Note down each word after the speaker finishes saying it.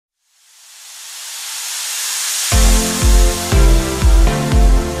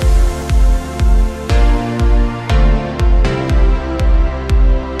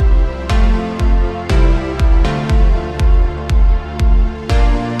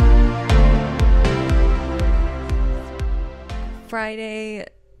Friday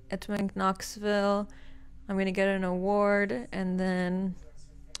at Knoxville, I'm gonna get an award, and then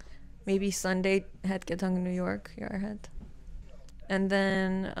maybe Sunday head getang New York, jag head. And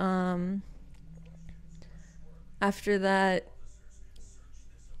then after that,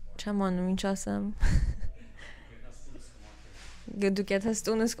 chamon minchasam. Du get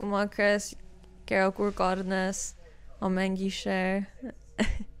hastunas kumakres, kerakur gardenes, amengi share.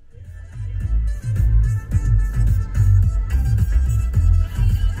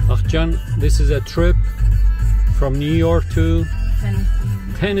 Achjan, this is a trip from New York to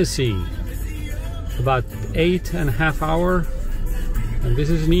Tennessee. About 8.5 hours, and this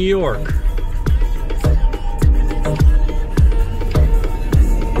is New York.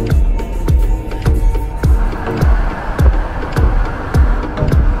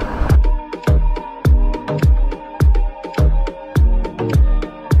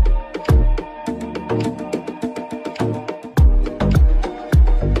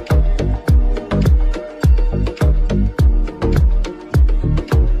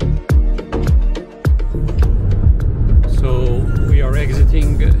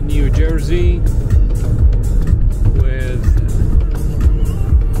 New Jersey with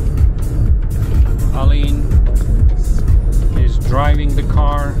Alin is driving the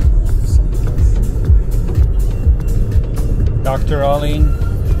car. Dr. Alin,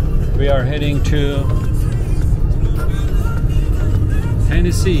 we are heading to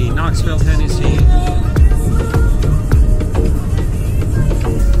Tennessee, Knoxville, Tennessee.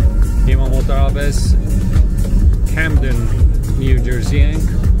 Hima Motarabes, Camden, New Jersey.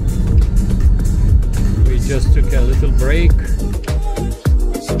 We just took a little break.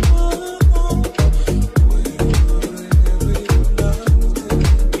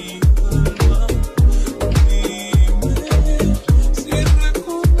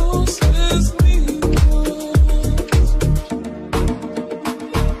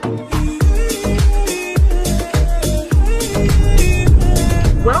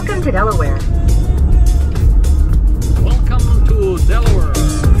 Welcome to Delaware. Welcome to Delaware.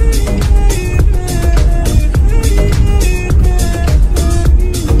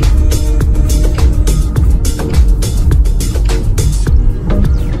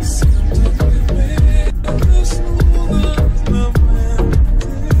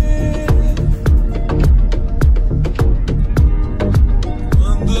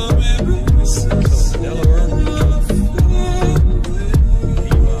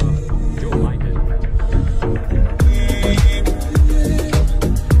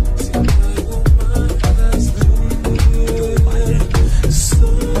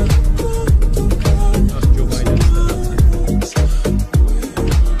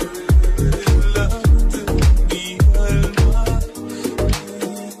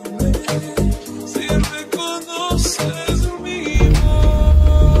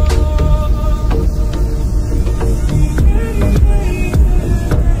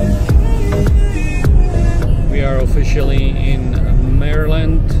 Officially in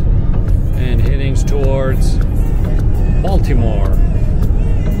Maryland and heading towards Baltimore.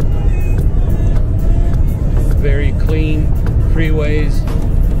 Very clean freeways,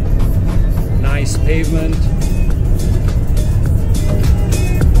 nice pavement.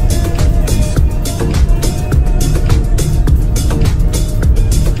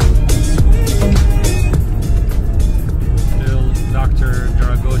 Still, Dr.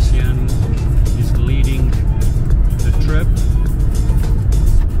 Gragossian is leading trip,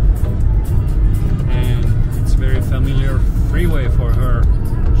 and it's very familiar freeway for her.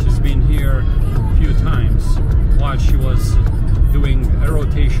 She's been here a few times while she was doing a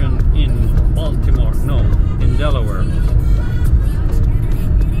rotation in Baltimore, no, in Delaware.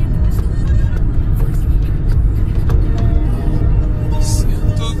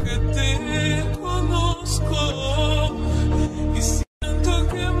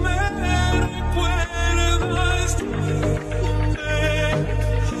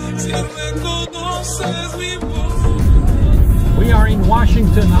 We are in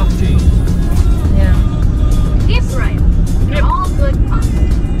Washington, Afti. Yeah. Israel. They're all good fun.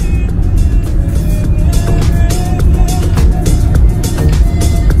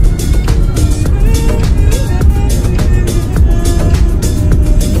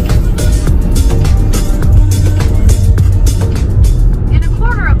 In a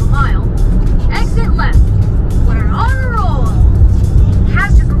quarter of a mile, exit left. We're on a roll.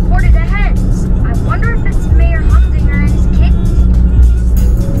 Hazard reported ahead. I wonder if it's Mayor Humdinger and his kids.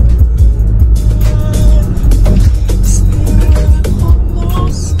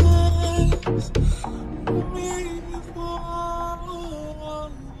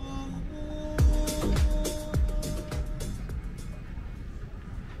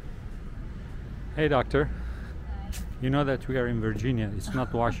 Hey doctor, you know that we are in Virginia, it's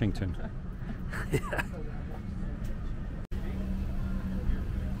not Washington. Yeah.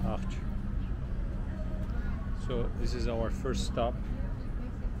 Ouch. So this is our first stop.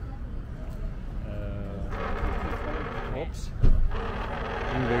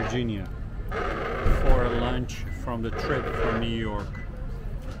 In Virginia for a lunch from the trip from New York.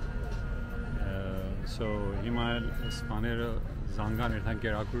 So Himal Spanera Zangan ertan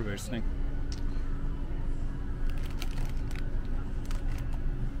gerakur versnek.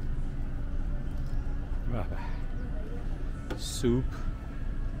 Soup,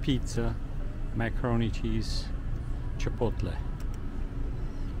 pizza, macaroni cheese, chipotle.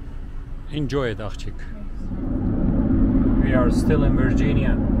 Enjoy it, Achik. We are still in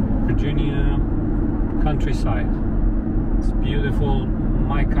Virginia countryside. It's beautiful,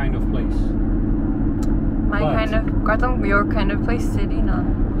 my kind of place. Your kind of place, city, no.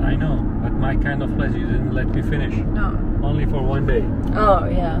 I know, but my kind of place, you didn't let me finish. No. Only for one day. Oh,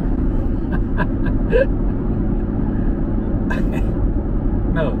 yeah.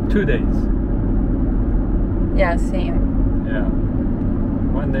 No, 2 days. Yeah, same. Yeah.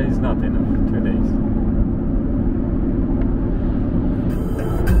 1 day is not enough, 2 days.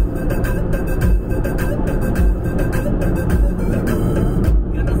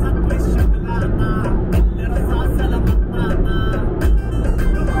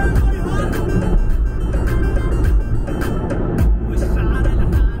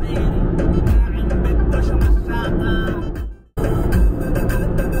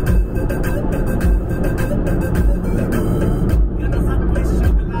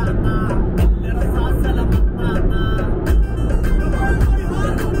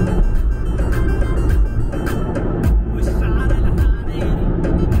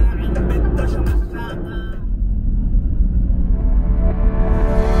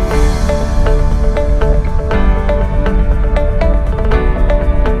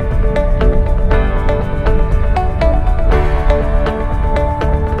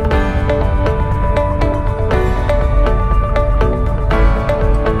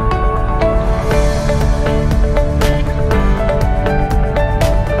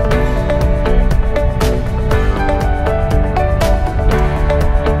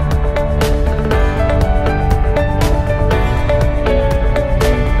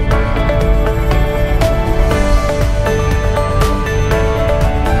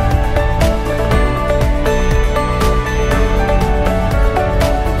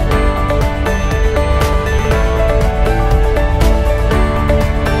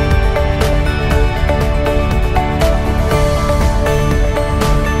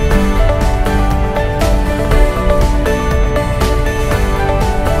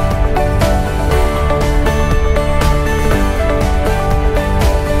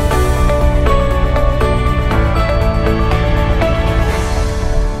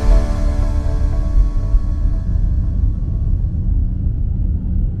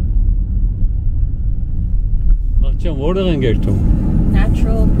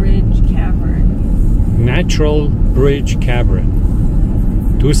 Natural Bridge Cavern. Natural Bridge Cavern.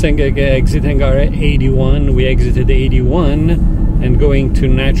 Exit 81. We exited 81 and going to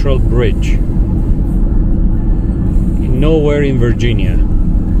Natural Bridge. Nowhere in Virginia.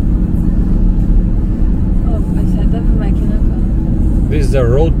 This is a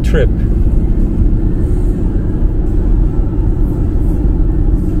road trip.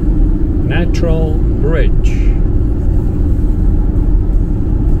 Natural Bridge.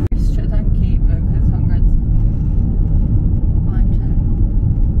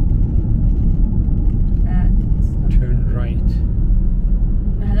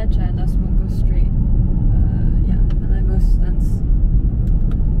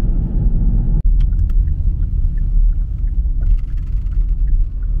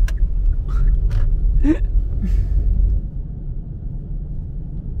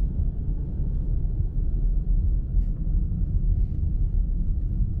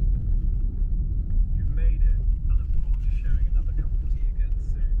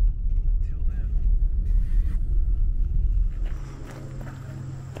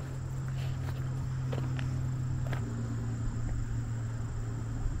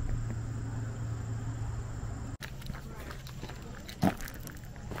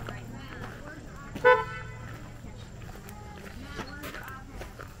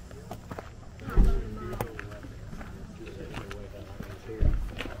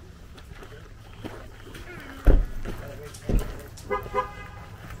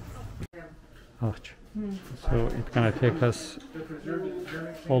 So it's gonna take us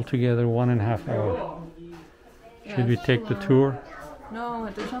altogether 1.5 hours. Should we take the tour? No,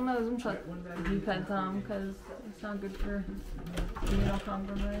 to tell me لازم dependam because it's not good for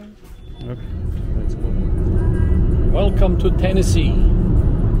immunocompromised. Okay, let's go. Welcome to Tennessee.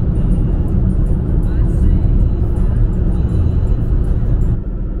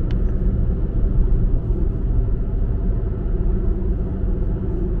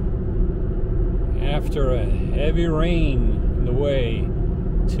 After a heavy rain on the way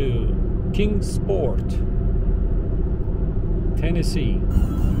to Kingsport, Tennessee.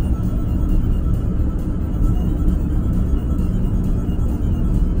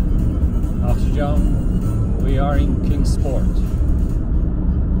 Oxygen, we are in Kingsport.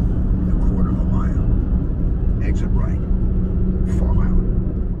 A quarter of a mile. Exit right. Fall out.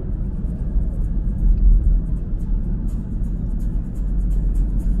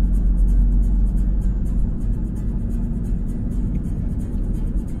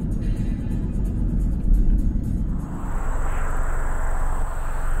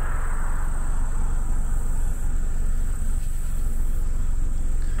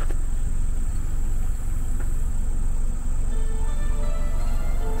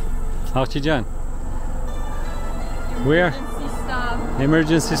 Oxygen. Where? Stop.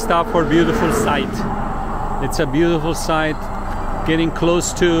 Emergency stop for beautiful sight. It's a beautiful sight. Getting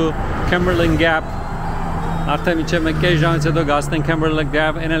close to Cumberland Gap. Արդեն միջև մեկ կես ժամից հետո գացնեն Cumberland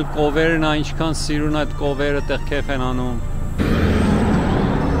Gap, են էլ կովերն այնչքան սիրուն այդ կովերը տեղ քեֆ են անում։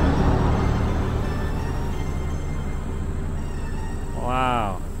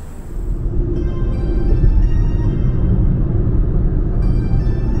 Wow.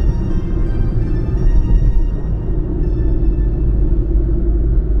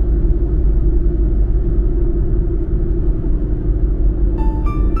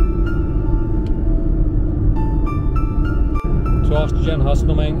 Oxygen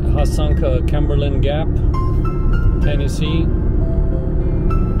հասանք Cumberland Gap, Tennessee.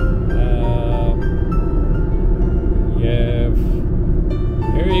 Yeah.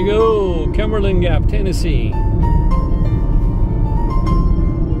 Here you go, Cumberland Gap, Tennessee.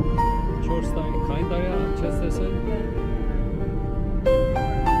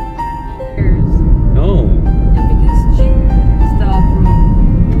 No. Yeah, because she stopped room.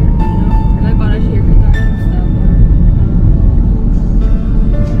 And I got it here because I am stopped.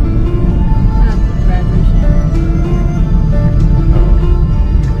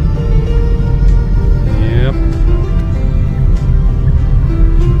 Yep.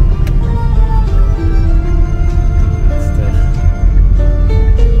 That's the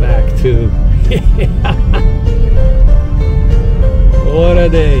back to what a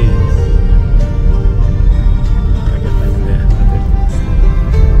days.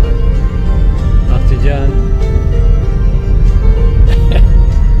 Oxygen.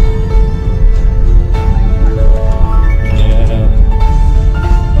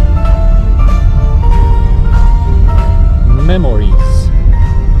 Memories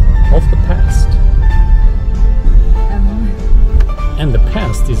of the past. And the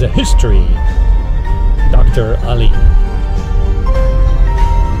past is a history. Dr. Ali.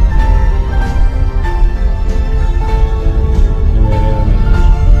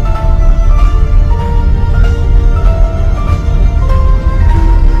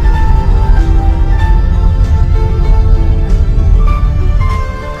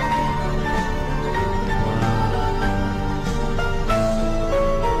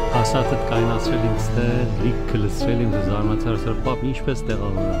 Ասատդ կայնացրել ինձ դեր, լիքը լսրել ինձ զարմացար սր պապ ինչպես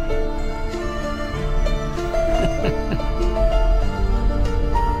տեղավորա։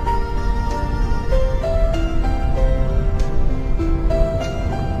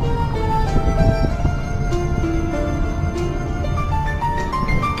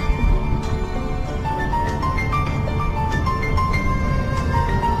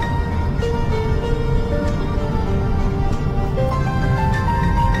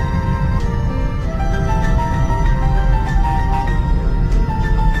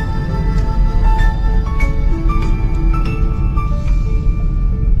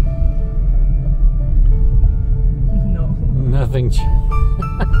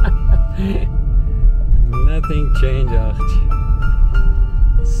 Nothing changed.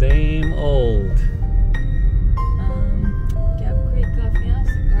 Same old. Gap Creek Coffee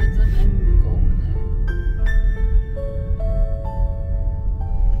House, cigars up and go over there.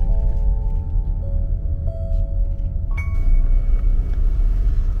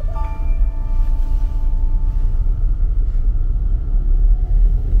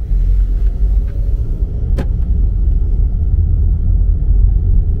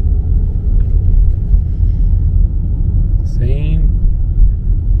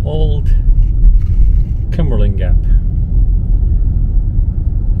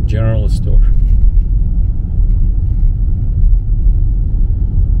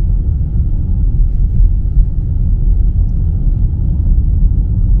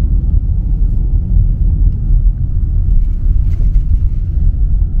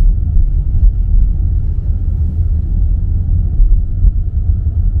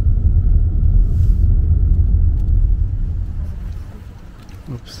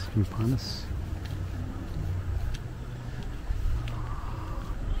 Oops, empanas.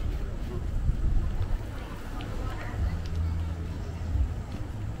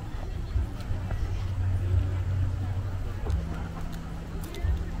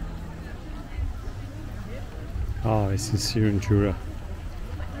 Oh, I see Syrian Jura.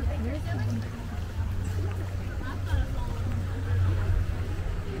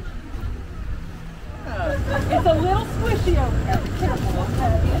 It's a little squishy over there. Careful,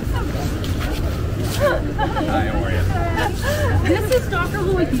 Hi, how are you? This is Dr.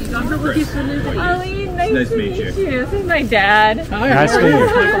 Loicky. Dr. Loicky from New Zealand. Alin, nice to meet you. This is my dad. Hi, Nice to meet you.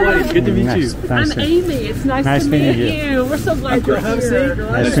 Michael, good to meet you. I'm Amy. It's nice to meet you. We're so glad you're Have a here. seat.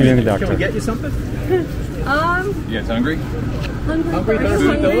 Nice to meet you, doctor. Can we get you something? You guys hungry? Hungry.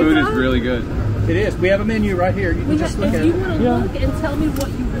 Food is really good. It is. We have a menu right here. You can just look at If you it. want to look and tell me what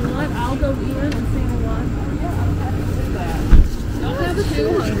you want, I'll go in and see what. I'll have a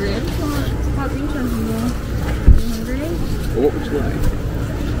 200. Hot green turkey roll. 200. What would you like?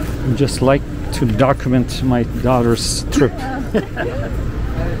 I'd just like to document my daughter's trip.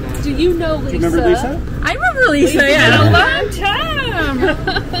 Do you know Lisa? Do you remember Lisa? I remember Lisa. Yeah, a long time.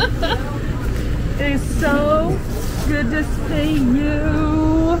 It's so good to see you.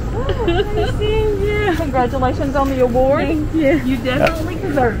 Nice seeing you. Congratulations on the award. Thank you. You definitely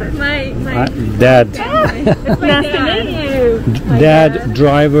deserve it. My Dad. it's nice to meet you. Dad,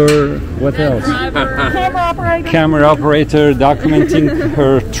 driver, what else? Camera operator. Camera operator, documenting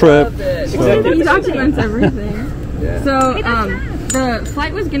her trip. So, He documents everything. So the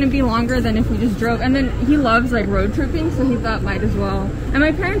flight was gonna be longer than if we just drove, and then he loves like road tripping, so he thought might as well. And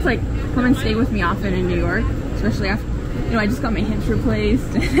my parents like come and stay with me often in New York, especially after I just got my hips replaced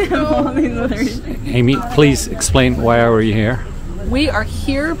and all these others. Amy, please explain why are we here? We are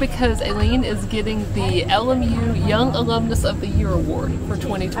here because Alin is getting the LMU Young Alumnus of the Year Award for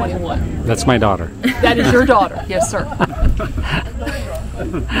 2021. That's my daughter. That is your daughter, yes, sir.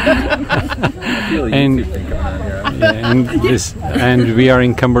 And we are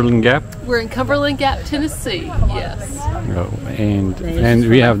in Cumberland Gap. We're in Cumberland Gap, Tennessee. Yes. Oh, and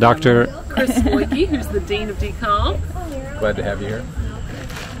we have Dr. Chris Loicky, who's the Dean of DCOM. Glad to have you here.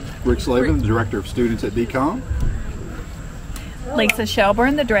 Rick Slavin, the Director of Students at DCOM. Lisa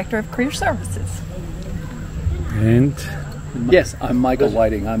Shelburne, the Director of Career Services. And Yes, I'm Michael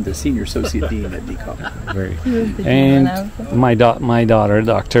Whiting. I'm the Senior Associate Dean at DCOM. and my daughter,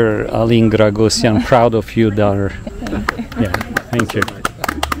 Dr. Alin Gragossian. Proud of you, daughter. Yeah, thank you.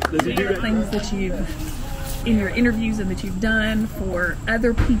 Things that you've in your interviews and that you've done for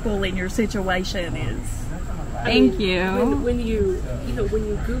other people in your situation is. Thank you. When you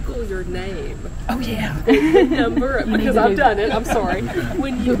Google your name. Oh yeah. The number, because I've done it, I'm sorry.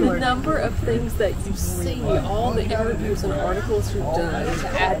 The number of things that you see, all the interviews and articles you've done to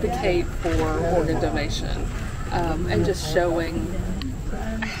advocate for organ donation, and just showing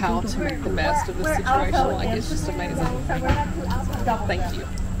how to make the best of the situation, like it's just amazing. Thank you.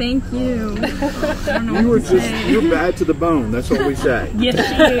 Thank you. I don't know what to say. You're bad to the bone. That's what we say. Yes,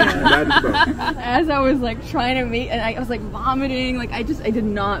 she is. Bad to the bone. As I was like trying to meet, and I was like vomiting, like I did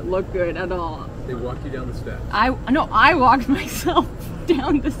not look good at all. They walked you down the steps. I walked myself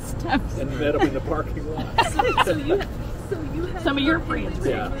down the steps. And met them in the parking lot. Some of your friends.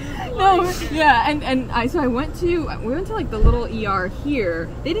 Yeah. No, yeah, so we went to like the little ER here.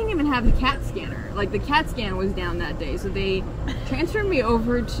 They didn't even have the CAT scanner. Like the CAT scan was down that day, so they transferred me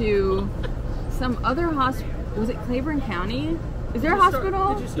over to some other hospital. Was it Claiborne County? Is there a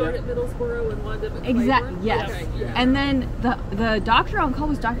hospital? Did you start at Middlesboro and wind up at Exactly. Claiborne? Yes. Okay, yeah. And then the doctor on call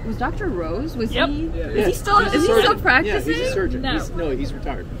was Dr. Rose. Was Yep. he? Yeah. Is he still? Is he still practicing? Yeah, he's a surgeon. No. He's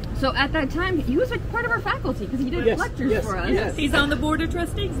retired. So at that time, he was like part of our faculty because he did lectures for us. Yes. He's on the board of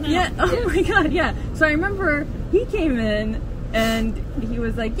trustees now. Yeah. Oh my God. Yeah. So I remember he came in and he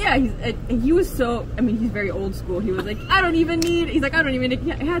was like, he was so. I mean, he's very old school. He was like, I don't even need a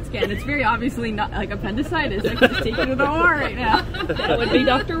CAT scan. It's very obviously not like appendicitis. I can just take you to the OR right now. That would be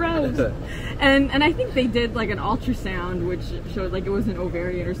Dr. Rose. And I think they did like an ultrasound which showed like it was an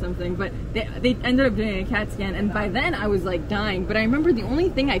ovarian or something, but they ended up doing a CAT scan, and by then I was like dying. But I remember the only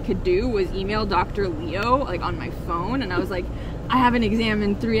thing I could do was email Dr. Leo like on my phone, and I was like, I have an exam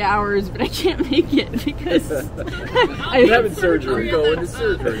in 3 hours, but I can't make it because I'm having surgery. Going to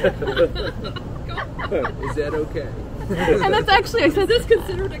surgery. Is that okay? And that's actually, I said, Is this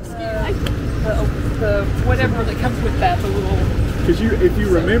considered excuse? The whatever that comes with that, the little. Because if you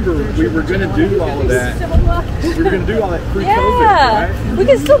remember, we were going to do all of that. We were going to do all that pre-COVID, yeah, right? we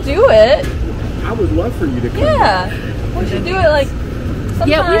can still do it. I would love for you to come. Yeah, we should do it like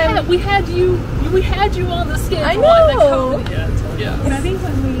Yeah, we had you on the schedule. I know. Yeah. And I think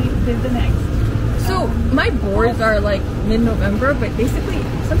when we did the next. So my boards are like mid-November, but basically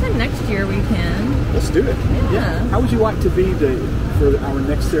sometime next year we can. Let's do it. Yeah. How would you like to be for our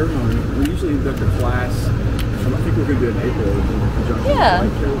next ceremony? We usually induct a class. I think we're going to do it in April in conjunction with Yeah.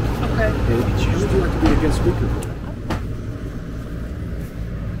 White Coat. Okay. And who would you like to be a guest speaker for that?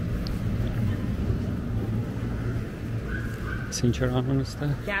 Since you're on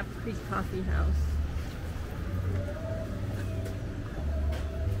the Gap Creek Coffee House.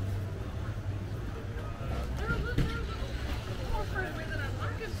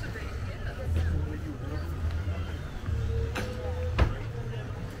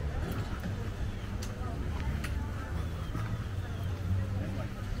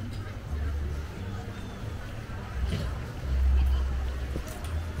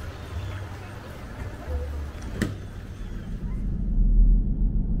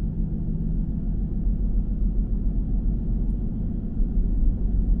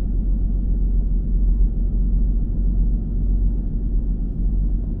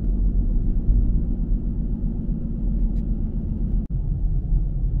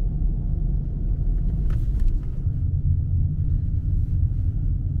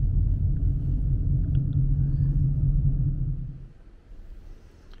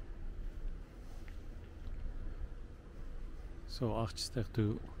 So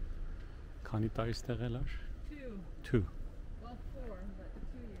 80'dır քանի տարիստեղ էլար? 2. Well, 4, but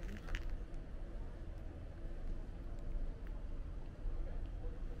 2 years.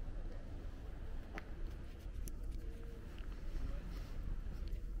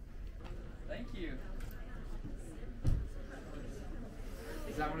 Thank you.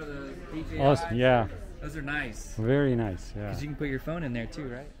 Is that one of the DJI? Awesome, yeah. Those are nice. Very nice, yeah. Because you can put your phone in there too,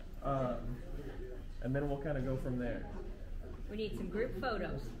 right? And then we'll kind of go from there. We need some group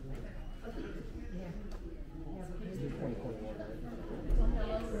photos.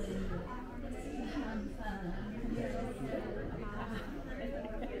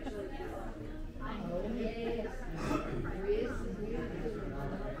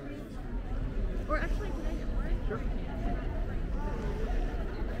 Or actually, can I get one? Sure.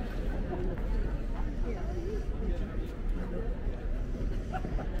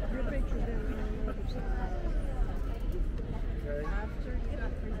 Your picture there on the other side.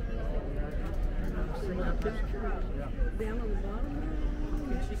 After you got down on the bottom.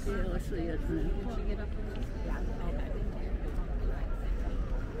 Can she see it? Let's see it. Can she get up there? Yeah. Okay.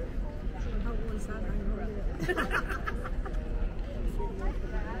 How was that? I know it.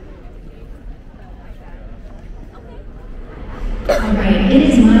 Alright, it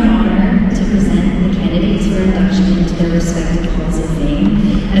is my honor to present the candidates for induction into their respective halls of fame,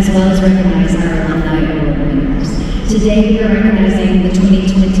 as well as recognize our alumni award winners. Today we are recognizing the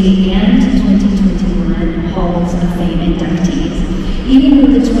 2020 and 2021 Halls of Fame inductees. Even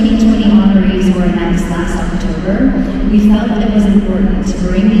though the 2020 honorees were announced last October, we felt it was important to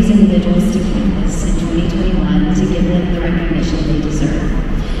bring these individuals to campus in 2021 to give them the recognition they deserve.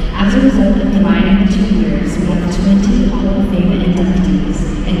 As a result of combining the 2 years, we have 20 Hall of Fame inductees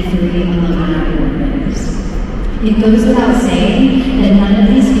and 3 alumni award winners. It goes without saying that none of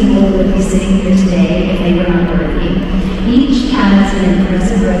these people would be sitting here today if they were not worthy. Each has an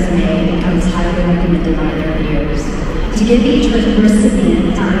impressive resume and becomes highly recommended by their peers. To give each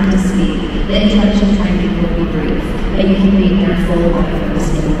recipient time to speak, the introduction time will be brief, but you can read their full bios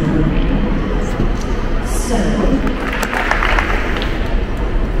in the program. So,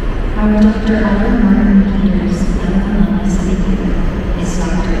 our Dr. Alin Peters Young Alumnus speaker is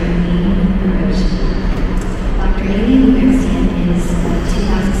Dr. Alin Gragossian. Dr. Alin Gragossian is a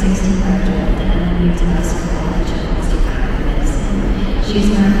 2016 graduate of the Knoxville College of Osteopathic Medicine. She is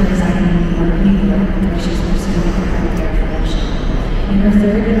currently residing in New York, where she is pursuing her healthcare profession. In her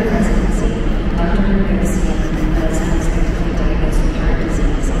third year of residency, Dr. Gragossian was unexpectedly diagnosed with heart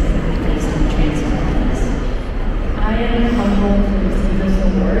disease and based on transplants. I am humbled to receive this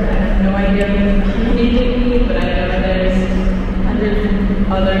award. I have no idea who needed me, but I know there's hundreds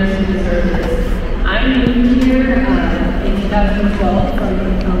of others who deserve this. I moved here in 2012 from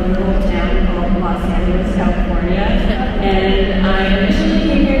a little town called Los Angeles, California, and I initially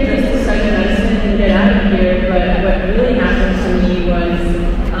came here just to study medicine and get out of here, but what really happened to me was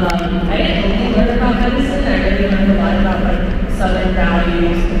I didn't only learn about medicine, I really learned a lot about like Southern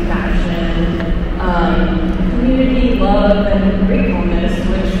values, compassion, community, love, and gratefulness,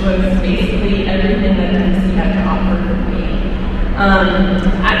 which was basically everything that Tennessee had to offer for me.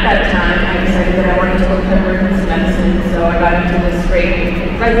 At that time, I decided that I wanted to look at emergency medicine, so I got into this great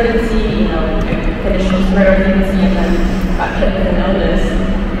residency, finished residency and then got hit with an illness.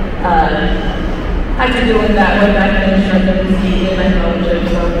 Had to deal with that when I finished residency in my fellowship.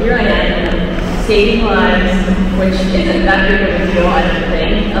 So here I am, saving lives, which isn't that big of a deal, I don't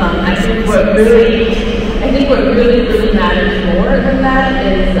think. I think what really matters more than that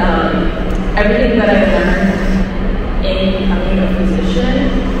is everything that I learned in becoming a physician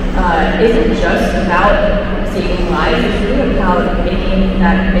isn't just about saving lives, it's really about making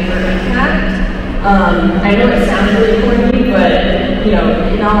that bigger impact. I know it sounds really corny, but you know,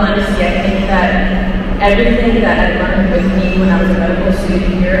 in all honesty, I think that everything that I learned with me when I was a medical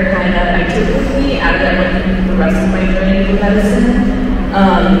student here, I took with me as I went through the rest of my journey with medicine.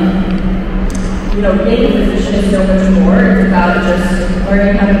 You know, being a physician is so much more. It's about just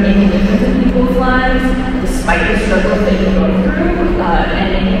learning how to make a difference in people's lives, despite the struggles they can go through,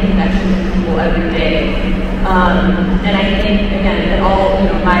 and making connections with people every day. And I think, again, that all, you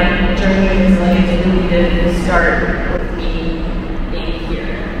know, my journey with resilience really did start with me being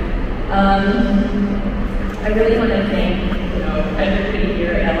here. I really want to thank, you know, everybody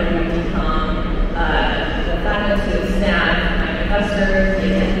here at LMU-DCOM, the faculty, the staff, my professors, the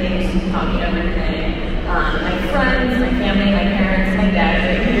attendings who taught me everything, my friends, my family, my parents, my dad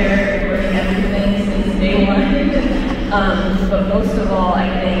right here, working everything since day one. But most of all, I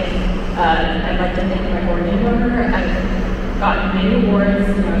think I'd like to thank my organ donor. I've gotten many awards,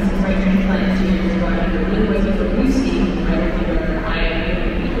 you know, since my transplant 2 years ago. I'm really grateful for you, Steve, my organ donor. I am going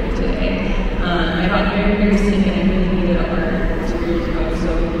to be here today. I got very, very sick and I really needed a heart 2 years ago,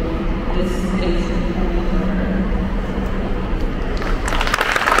 so this is an honor.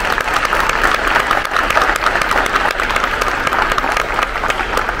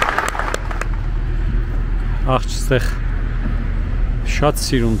 Աղջստեղ շատ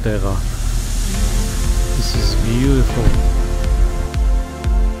սիրուն տեղ է. This is beautiful.